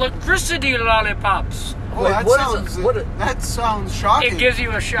 I got electricity lollipops. Oh, Wait, that what is sounds it? that sounds shocking. It gives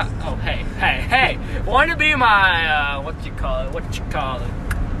you a shot. Oh, hey. Want to be my, what you call it?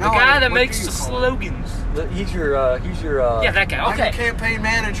 The No, guy that what makes do you the call it? slogans. He's your, Yeah, that guy. I'm the Okay. campaign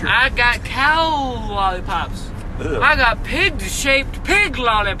manager. I got cow lollipops. Ugh. I got pig-shaped pig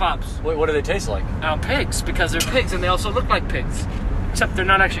lollipops. Wait, what do they taste like? Pigs, because they're pigs and they also look like pigs. Except they're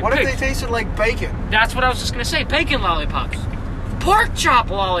not actually What if pigs. they tasted like bacon? That's what I was just gonna say. Bacon lollipops. Pork chop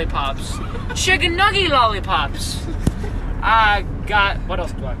lollipops. Chicken nugget lollipops. I got... What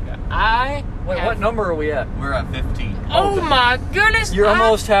else do I got? Wait, have- what number are we at? We're at 15. Oh my goodness! You're I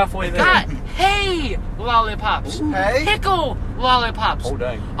almost halfway there. got hay lollipops. Hey? Pickle lollipops. Oh,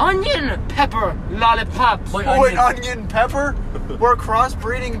 dang. Onion pepper lollipops. Wait, Oh, wait, onion. onion pepper? We're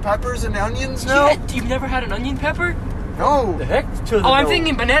crossbreeding peppers and onions now? Yeah, you've never had an onion pepper? No. The heck to the Oh, I'm no.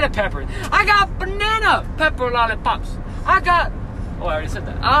 thinking banana pepper. I got banana pepper lollipops. I got... Oh, I already said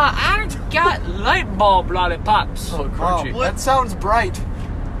that. I got light bulb lollipops. Oh, Oh, crunchy. that sounds bright.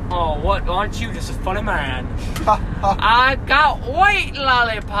 Oh, what? Aren't you just a funny man? I got white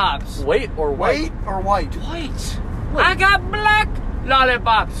lollipops. Wait or white? White or white? White. I got black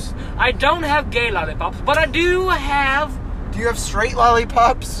lollipops. I don't have gay lollipops, but I do have... Do you have straight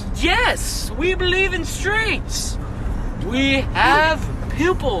lollipops? Yes, we believe in straights. We have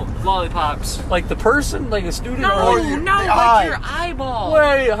pupil lollipops. Like the person? Like a student? No, Or Oh, you- no, the like eye. your eyeball.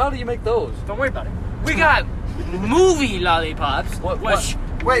 Wait, how do you make those? Don't worry about it. We got movie lollipops. What- which,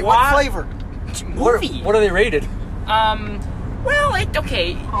 Wait, what flavor? Movie. What are they rated? Well,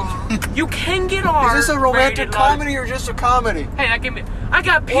 okay. You can get R. Is this a romantic rated comedy or just a comedy? Hey, that give me. I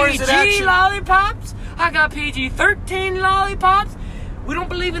got Or is it PG action? lollipops. I got PG-13 lollipops. We don't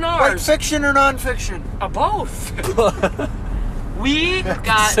believe in Wait, ours. fiction or non-fiction? Both. We At the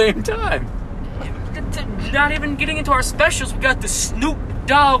got. same time. Not even getting into our specials. We got the Snoop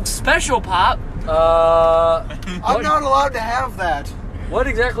Dogg Special Pop. I'm not allowed to have that. What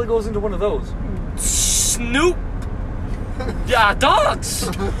exactly goes into one of those? Snoop. Yeah, dogs.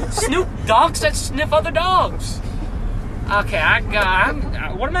 Snoop dogs that sniff other dogs. Okay,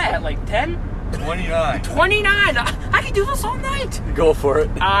 what am I at? Like 10? 29. 29. I can do this all night. Go for it.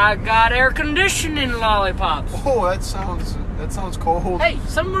 I got air conditioning lollipops. Oh, that sounds cold. Hey,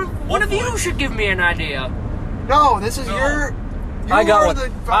 one of you should give me an idea. No, this is No. You I got are one. the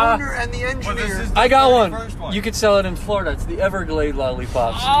founder and the Well, engineer. this is the I got very one. first one. You could sell it in Florida. It's the Everglade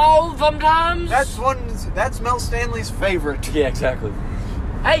lollipops. Oh, sometimes. That's Mel Stanley's favorite. Yeah, exactly.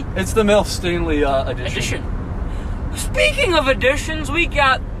 Hey, It's the Mel Stanley edition. edition. Speaking of editions, we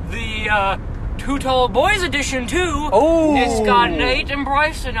got the Two Tall Boys edition too. Oh. It's got Nate and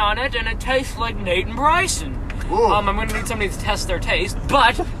Bryson on it, and it tastes like Nate and Bryson. Ooh. I'm gonna need somebody to test their taste,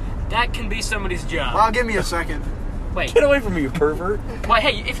 but that can be somebody's job. Well, give me a second. Wait. Get away from me, you pervert. Why,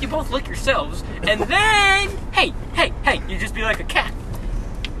 hey, if you both lick yourselves, and then, hey, you just be like a cat.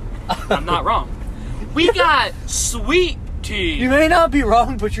 I'm not wrong. We got sweet tea. You may not be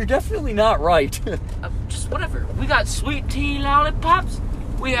wrong, but you're definitely not right. Just whatever. We got sweet tea lollipops.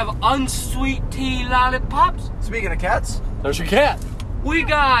 We have unsweet tea lollipops. Speaking of cats. There's your cat. We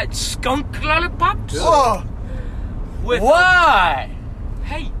got skunk lollipops. Oh, With Why?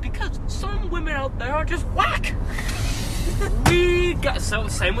 hey, because some women out there are just whack. We got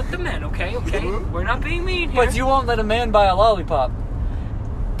same with the men, okay? We're not being mean here. But you won't let a man buy a lollipop.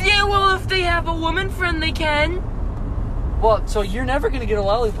 Yeah, well, if they have a woman friend, they can. Well, so you're never gonna get a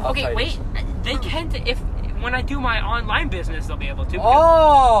lollipop. Okay, wait. They can if when I do my online business, they'll be able to.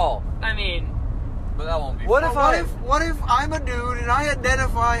 Oh. I mean, But that won't be What fun. if what if I'm a dude and I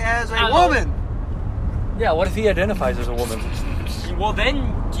identify as a Hello. woman? Yeah. What if he identifies as a woman? Well,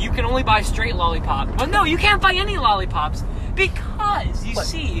 then you can only buy straight lollipop. Well, no, you can't buy any lollipops because you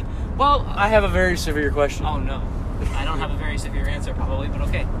see. Well, I have a very severe question. oh no, I don't have a very severe answer probably, but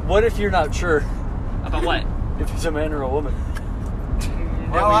okay. What if you're not sure About what? if he's a man or a woman?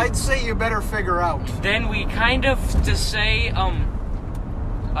 Well, I'd say you better figure out. Then we kind of just say,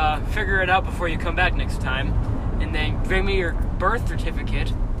 figure it out before you come back next time, and then bring me your birth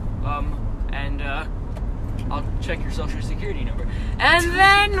certificate, and I'll check your social security number. And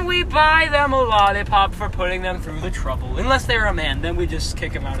then we buy them a lollipop for putting them through the trouble. Unless they're a man, then we just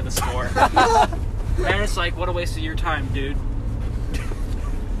kick them out of the store. And it's like, what a waste of your time, dude.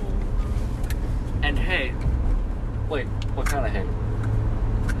 And hey. Wait, what kind of hay?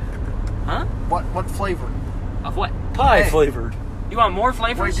 Huh? What flavor? Of what? Pie Hey. flavored. You want more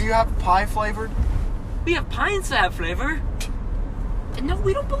flavors? Wait, do you have pie flavored? We have pines that have flavor. And no,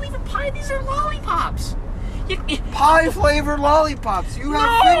 we don't believe in pie. These are lollipops. Pie flavored lollipops. You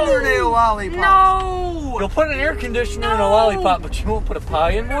have fingernail lollipops. No. You'll put an air conditioner in a lollipop, but you won't put a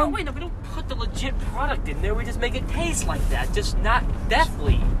pie in No, one? wait, no, we don't put the legit product in there. We just make it taste like that, just not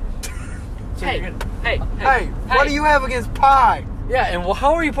deathly. So Hey, you're gonna- hey, What do you have against pie? Yeah, and well,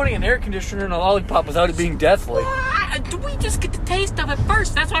 how are you putting an air conditioner in a lollipop without it being deathly? Do we just get the taste of it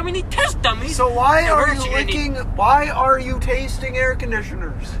first? That's why we need test dummies. So why Yeah, are we're you gonna need- licking? Why are you tasting air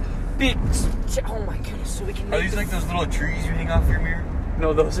conditioners? Oh my goodness, so we can Are make these the- like those little trees you hang off your mirror?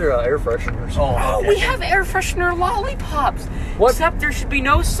 No, those are air fresheners. Oh, we have air freshener lollipops. What? Except there should be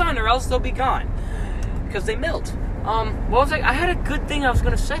no sun or else they'll be gone. Because they melt. What was I had a good thing I was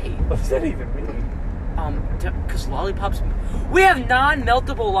gonna say. What does that even mean? Because lollipops... We have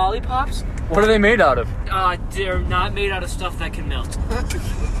non-meltable lollipops. What are they made out of? They're not made out of stuff that can melt.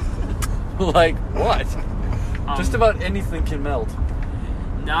 Like what? Just Um, about anything can melt.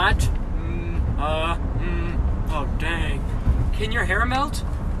 Not... Oh, dang. Can your hair melt?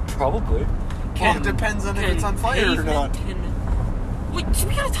 Probably. Well, it depends on if it's on fire or not. Wait,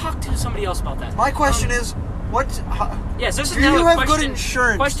 we gotta talk to somebody else about that. My question is, what? Yes, this is Do now you a have question, good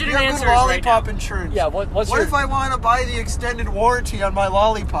insurance? Question Do you and have answer good right lollipop now. insurance? Yeah, what's What your... if I want to buy the extended warranty on my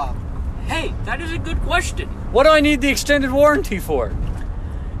lollipop? Hey, that is a good question. What do I need the extended warranty for?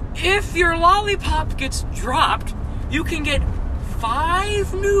 If your lollipop gets dropped, you can get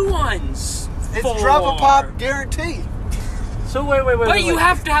 5 new ones. It's drop a pop guarantee. So wait. But you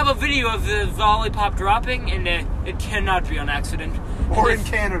have to have a video of the lollipop dropping, and it cannot be on accident. Or And in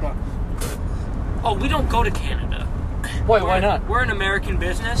Canada. Oh, we don't go to Canada. Why not? We're an American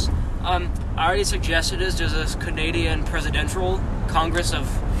business. I already suggested this. There's a Canadian Presidential Congress of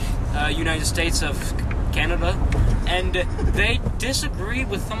United States of Canada, and they disagree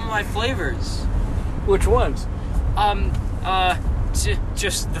with some of my flavors. Which ones?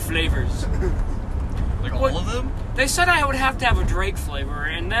 Just the flavors. Like What? all of them? They said I would have to have a Drake flavor,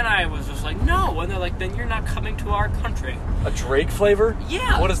 and then I was just like, no. And they're like, then you're not coming to our country. A Drake flavor?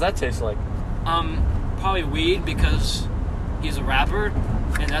 Yeah. What does that taste like? Probably weed because he's a rapper,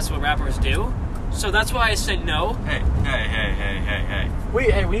 and that's what rappers do. So that's why I said no. Hey.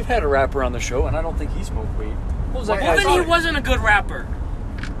 We've had a rapper on the show, and I don't think he smoked weed. What was that Well, guy's then he name? wasn't a good rapper.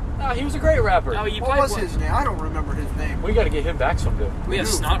 No, he was a great rapper. Oh, you What probably was his name? I don't remember his name. We got to get him back someday. We have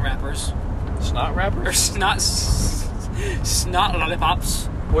do. snot rappers. Snot Or rappers? snot lollipops.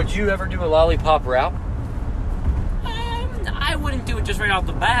 Would you ever do a lollipop rap? I wouldn't do it just right off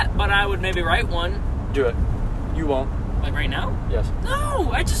the bat, but I would maybe write one. Do it. You won't. Like right now? Yes.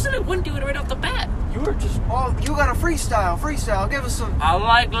 No, I just said I wouldn't do it right off the bat. You were just... Oh, you got a freestyle. Freestyle. Give us some. I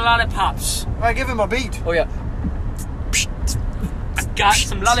like lollipops. I give him a beat. Oh, yeah. I got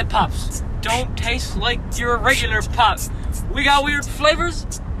some lollipops. Don't taste like your regular pop. We got weird flavors.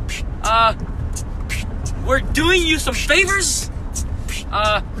 We're doing you some favors.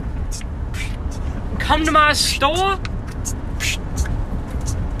 Come to my store.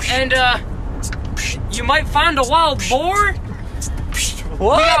 And, you might find a wild boar.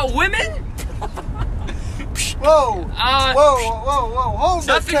 What? We got women. Whoa. Uh, Whoa. Hold that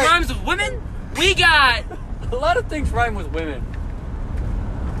Nothing tape. rhymes with women. We got A lot of things rhyme with women.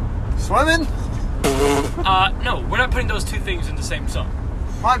 Swimming? no, we're not putting those two things in the same song.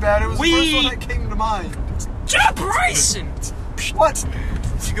 My bad. It was the We- first one that came to mind. Jeff Bryson! What?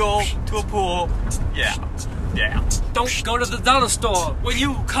 You go to a pool. Yeah. Don't go to the dollar store when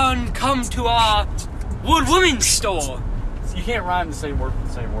you can come to our Woodwoman store. You can't rhyme the same word with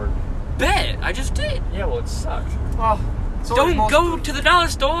the same word. Bet, I just did. Yeah, well, it sucked. Well, it's only Don't most- go to the dollar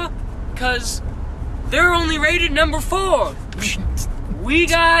store, cause they're only rated number 4. We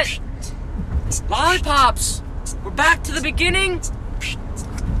got lollipops. We're back to the beginning.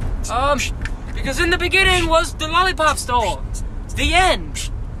 Because in the beginning was the lollipop store. The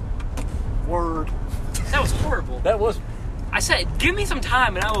end. Word. That was horrible. That was I said, give me some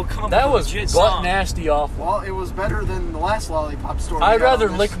time and I will come up with a legit butt song. nasty awful. Well, it was better than the last lollipop story. I'd we got rather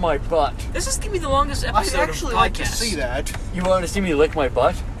on this. lick my butt. This is gonna be the longest I'd episode actually of like to podcast. see that. You want to see me lick my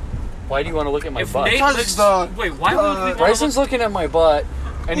butt? Why do you want to look at my If butt? Nate Because licks, the- wait, why would we want to Bryson's looking at my butt,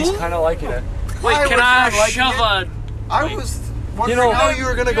 and he's kind of liking it. Wait, I can was I not liking shove it. a... I Wait. was wondering You know- how you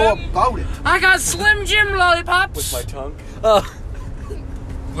were going to go about it. I got Slim Jim lollipops! With my tongue.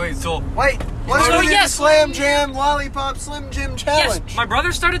 Wait, so Wait, let's Oh, do the yes. Slam Jam Lollipop Slim Jim Yes, Challenge. my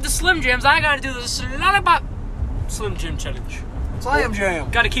brother started the Slim Jims. I gotta do the lollipop Slim Jim challenge. Slam Jam.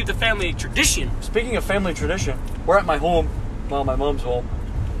 Gotta keep the family tradition. Speaking of family tradition, we're at my home. Well, my mom's home.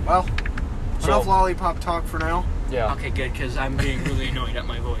 Well, So- enough lollipop talk for now. Yeah. Okay, good, because I'm being really annoyed at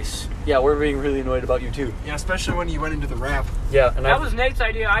my voice. Yeah, we're being really annoyed about you too. Yeah, especially when you went into the rap. Yeah, and That was Nate's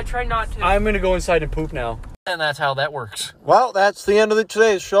idea. I tried not to. I'm gonna go inside and poop now. And that's how that works. Well, that's the end of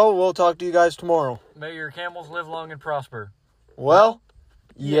today's show. We'll talk to you guys tomorrow. May your camels live long and prosper. Well,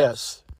 yes.